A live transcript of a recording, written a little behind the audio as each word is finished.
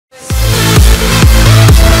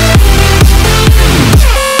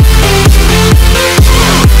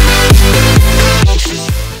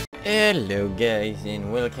Hello guys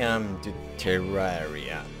and welcome to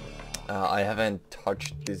Terraria. I haven't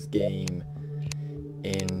touched this game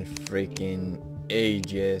in freaking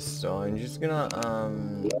ages, so I'm just gonna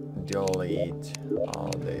delete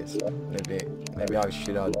all this. Maybe I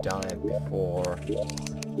should have done it before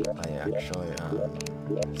I actually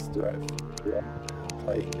started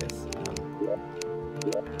playing this.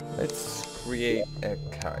 Let's create a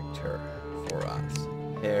character for us.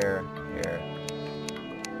 Here.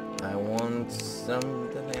 I want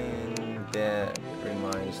something that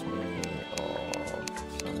reminds me of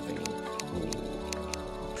something cool.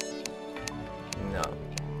 No.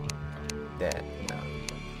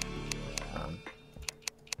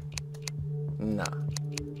 Nah.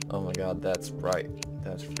 Oh my god, that's bright.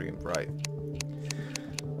 That's freaking bright.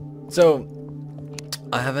 So,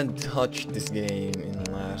 I haven't touched this game in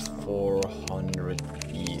the last 400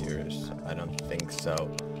 years. I don't think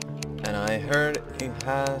so. And I heard it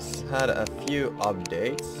has had a few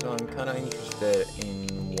updates, so I'm kinda interested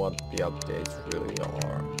in what the updates really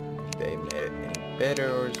are. If they made it any better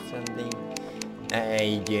or something.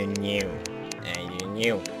 I don't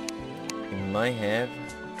know. It might have.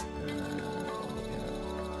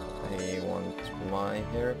 I want my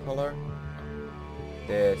hair color.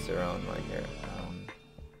 That's around my hair.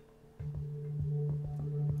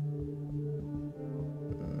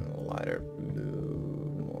 Lighter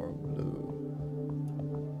blue, more blue.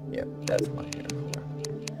 Yep, that's my hair color.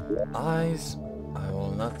 Eyes, I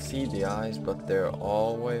will not see the eyes, but they're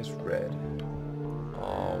always red.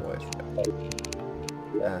 Always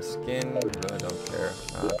red. Skin, I don't care.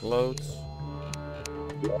 Clothes.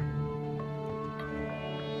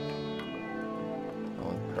 I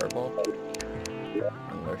want purple.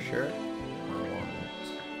 Undershirt. I want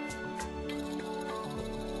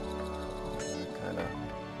kinda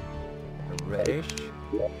reddish.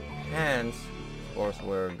 Pants, of course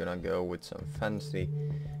we're gonna go with some fancy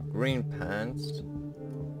green pants.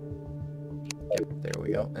 Yep, there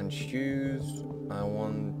we go. And shoes, I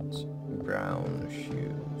want brown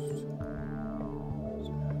shoes.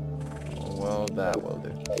 Well, that will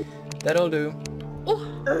do. That'll do.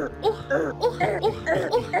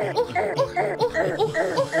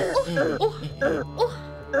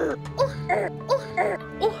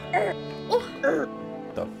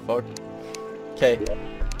 The fuck? Okay,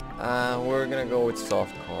 we're gonna go with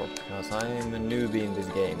softcore because I am a newbie in this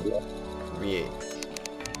game. Create.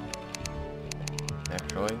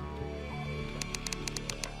 Actually.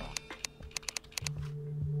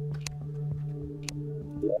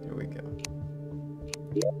 Here we go.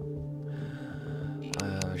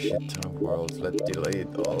 Shit ton of worlds. Let's delete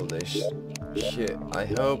all this shit. I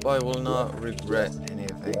hope I will not regret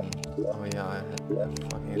anything. Oh yeah, I had a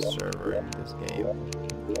fucking server in this game.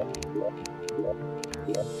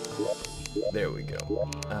 There we go.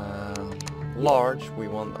 Large, we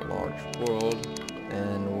want a large world,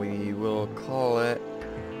 and we will call it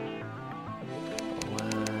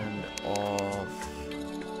Land of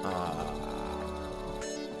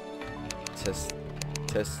Testicles.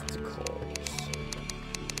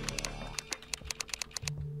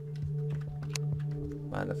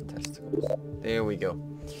 Land of Testicles. There we go.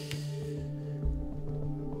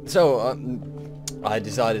 So, I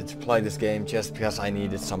decided to play this game just because I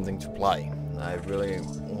needed something to play. I really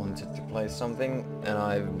wanted to play something, and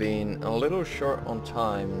I've been a little short on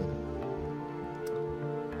time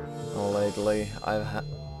lately.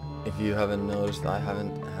 If you haven't noticed, I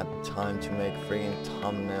haven't had time to make freaking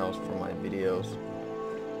thumbnails for my videos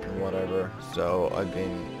and whatever. So I've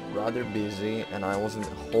been rather busy, and I wasn't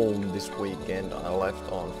home this weekend. I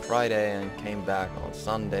left on Friday and came back on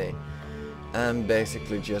Sunday. And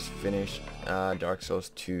basically just finished Dark Souls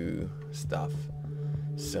 2 stuff.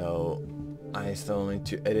 So I still need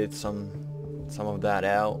to edit some of that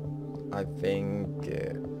out. I think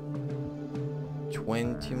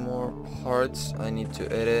 20 more parts I need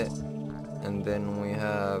to edit, and then we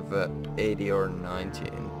have 80 or 90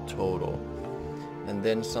 in total. And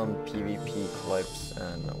then some PvP clips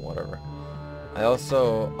and whatever. I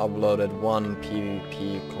also uploaded one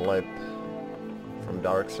PvP clip from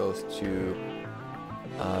Dark Souls 2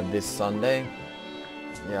 this Sunday.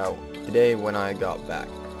 Yeah, today when I got back.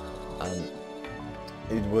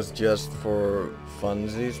 It was just for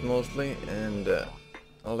funsies mostly, and a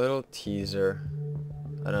little teaser.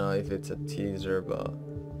 I don't know if it's a teaser, but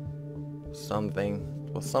something.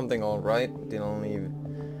 It was something alright. Didn't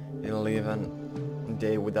leave a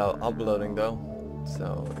day without uploading though,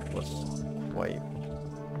 so it was quite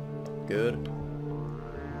good.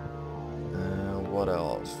 What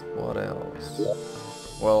else?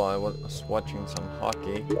 Well, I was watching some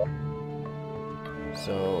hockey,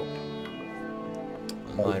 so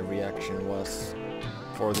my reaction was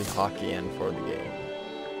for the hockey and for the game.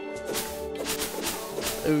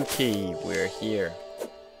 Okay, we're here.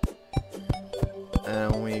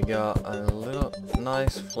 And we got a little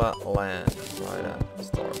nice flat land right at the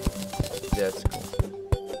start. That's cool.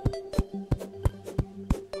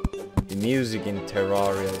 The music in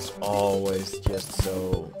Terraria is always just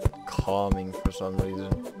so calming for some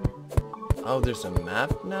reason. Oh, there's a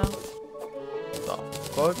map now? The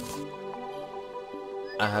fuck?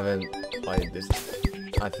 I haven't played this.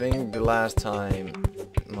 I think the last time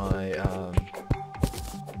my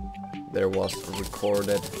there was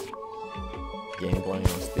recorded gameplay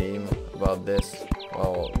on Steam about this.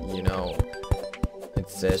 Well, you know, it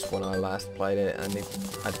says when I last played it, and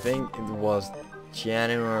I think it was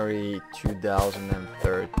January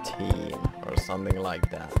 2013 or something like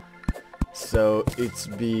that. So it's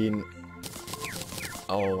been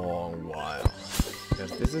a long while,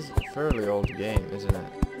 because this is a fairly old game, isn't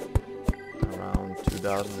it? Around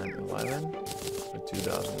 2011 or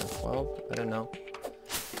 2012? I don't know.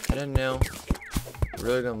 I don't know. It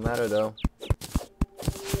really don't matter though.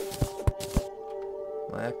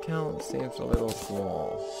 My account seems a little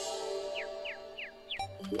small.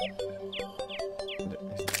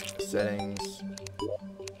 Settings.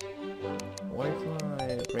 What if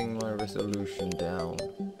I bring my resolution down?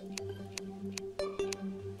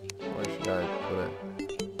 Where should I put it?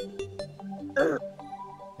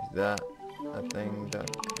 Is that a thing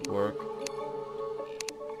that could work?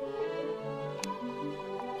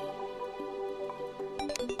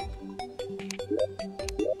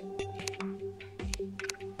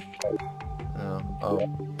 No. Oh.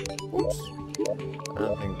 Oops. I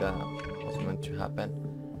don't think that was meant to happen.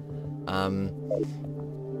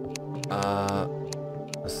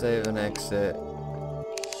 Save and exit.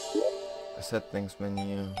 Settings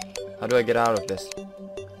menu. How do I get out of this?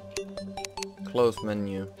 Close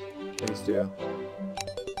menu. Please do.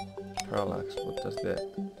 Parallax. What does that?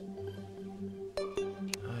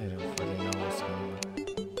 I don't fucking know what's going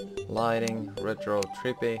on. Lighting. Retro.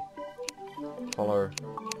 Trippy. Color.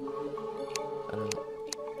 I don't know.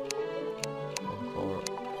 Color.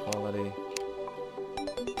 Quality.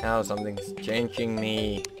 Now something's changing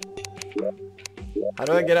me. How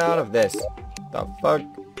do I get out of this? The fuck?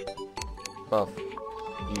 Buff.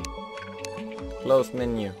 E. Close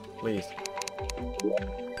menu, please.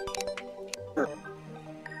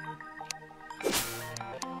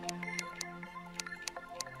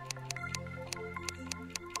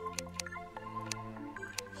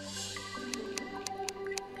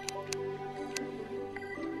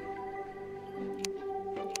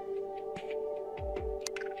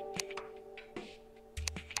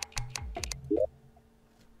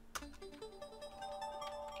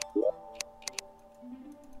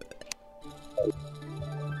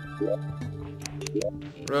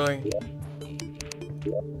 Really?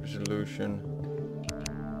 Resolution.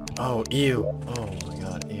 Oh, ew. Oh my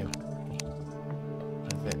god, ew. I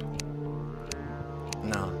think.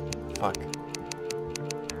 Nah, fuck.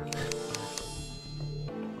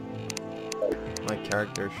 My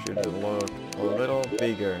character should look a little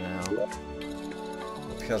bigger now.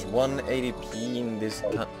 Because 180p in this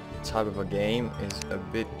type of a game is a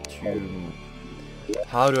bit too...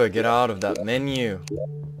 How do I get out of that menu?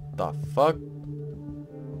 The fuck?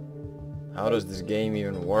 How does this game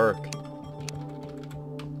even work?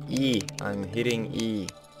 E. I'm hitting E.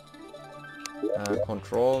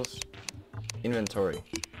 Controls. Inventory.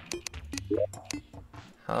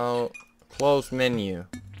 How? Close menu.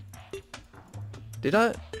 Did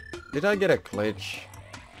I get a glitch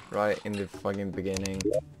right in the fucking beginning?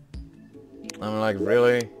 I'm like,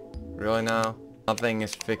 really? Really now? Nothing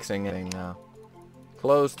is fixing anything now.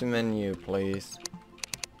 Close the menu, please.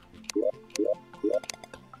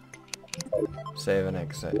 Save and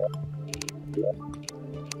exit.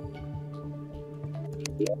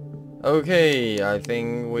 Okay, I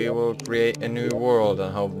think we will create a new world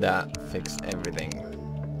and hope that fixes everything.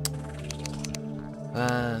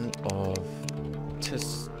 Land of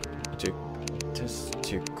testicles.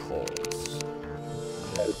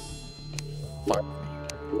 Fuck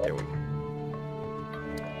me. There we go.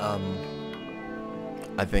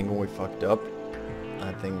 I think we fucked up.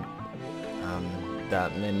 I think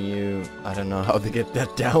that menu, I don't know how to get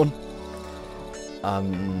that down.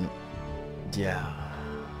 Yeah.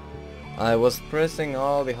 I was pressing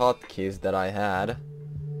all the hotkeys that I had,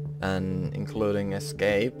 and including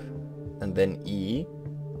escape, and then E,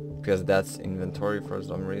 because that's inventory for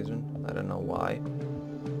some reason. I don't know why.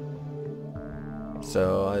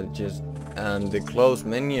 So I just, and the close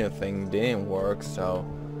menu thing didn't work, so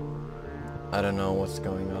I don't know what's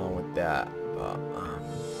going on with that, but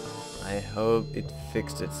I I hope it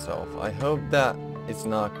fixed itself. I hope that it's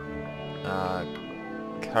not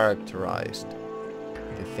characterized,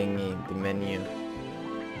 the thingy, the menu.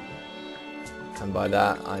 And by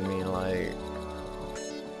that I mean like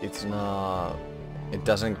it's not, it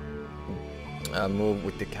doesn't move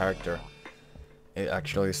with the character. It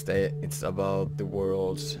actually it's about the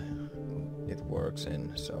worlds it works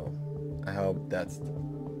in. So I hope that's the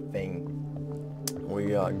thing we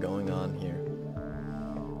got going on here.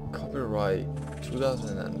 Copyright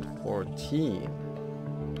 2014.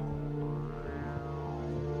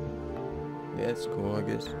 Yeah, it's cool, I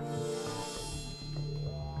guess.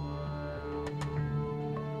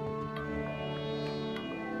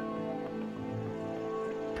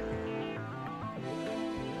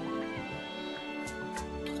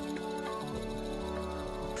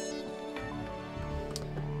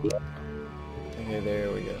 Okay,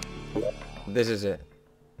 there we go. This is it.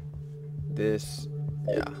 This,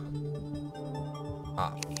 yeah.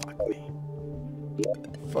 Ah, fuck me.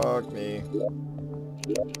 Fuck me.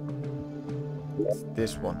 It's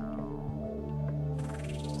this one.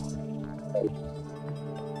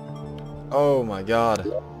 Oh my god.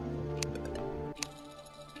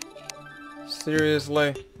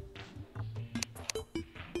 Seriously?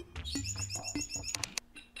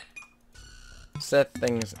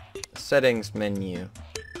 Settings menu.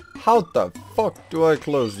 How the fuck do I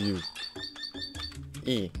close you?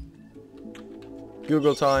 E.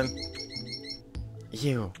 Google time.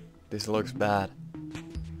 Ew, this looks bad.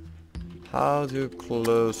 How to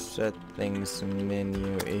close settings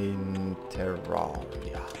menu in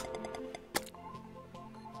Terraria.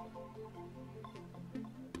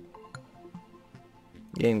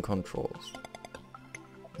 Game controls.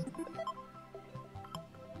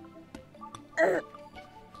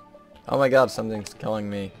 Oh my god, something's killing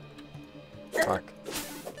me. Fuck.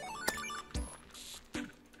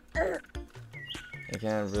 I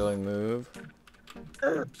can't really move.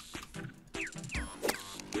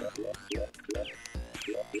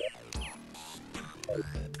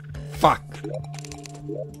 Fuck!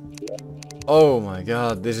 Oh my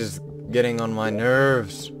god, this is getting on my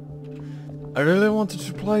nerves. I really wanted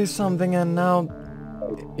to play something and now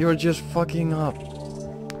you're just fucking up.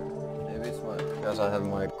 Maybe it's because I have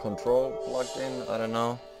my control plugged in, I don't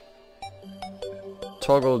know.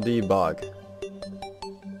 Toggle debug.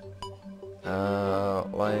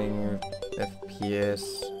 Lighting FPS.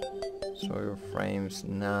 Show your frames,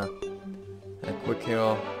 nah. A quick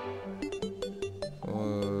heal.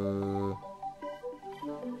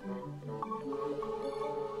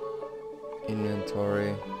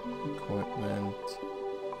 Inventory, equipment,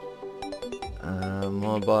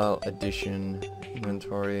 mobile edition,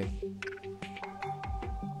 inventory.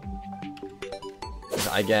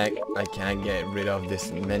 I can't get rid of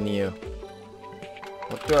this menu.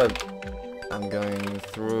 What do I'm going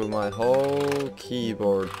through my whole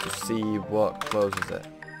keyboard to see what closes it.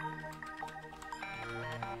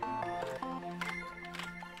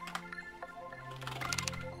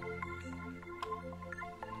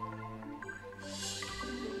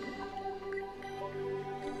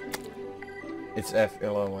 It's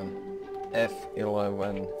F11.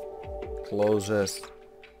 F11 closes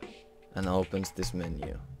and opens this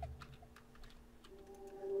menu.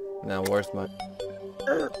 Now where's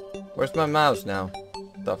my mouse now?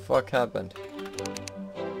 The fuck happened?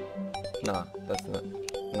 Nah, that's not.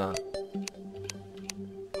 Nah.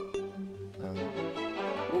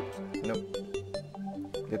 Oops.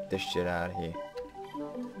 Nope. Get this shit out of here.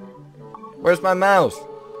 Where's my mouse?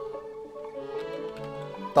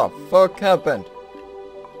 The fuck happened?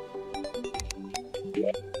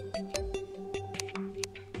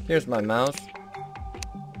 Here's my mouse.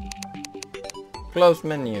 Close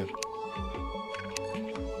menu.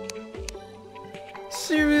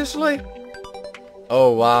 Seriously?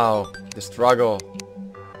 Oh wow, the struggle.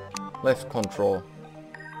 Left control.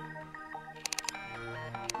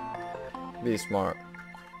 Be smart.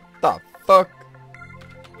 The fuck?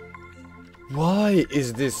 Why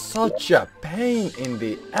is this such a pain in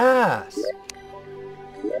the ass?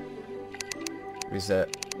 Reset.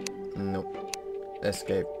 Nope.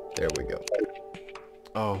 Escape. There we go.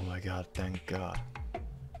 Oh my god, thank god.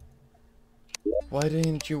 Why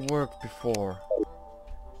didn't you work before?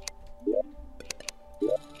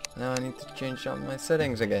 Now I need to change up my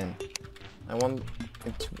settings again. I want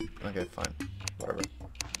it to... Okay, fine. Whatever.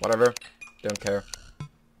 Whatever. Don't care.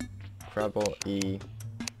 Crabble E.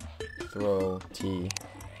 Throw T.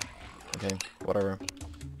 Okay, whatever.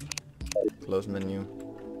 Close menu.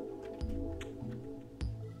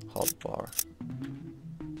 Hotbar.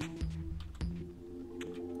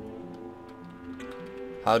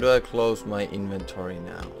 How do I close my inventory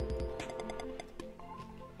now?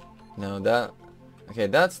 No, that... Okay,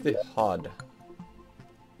 that's the HUD.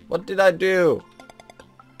 What did I do?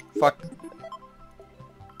 Fuck.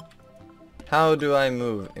 How do I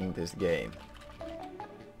move in this game?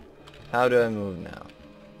 How do I move now?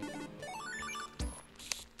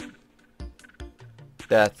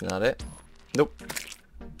 That's not it. Nope.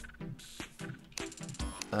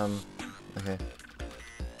 Okay.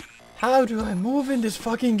 How do I move in this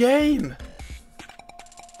fucking game?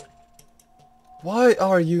 Why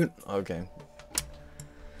are you... Okay.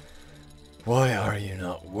 Why are you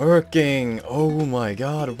not working? Oh my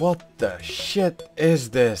god, what the shit is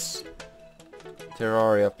this?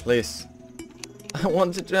 Terraria, please. I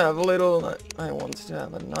wanted to have a little... I wanted to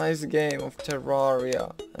have a nice game of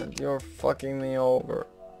Terraria, and you're fucking me over.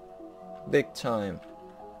 Big time.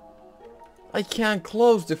 I can't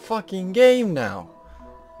close the fucking game now.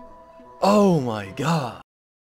 Oh my god.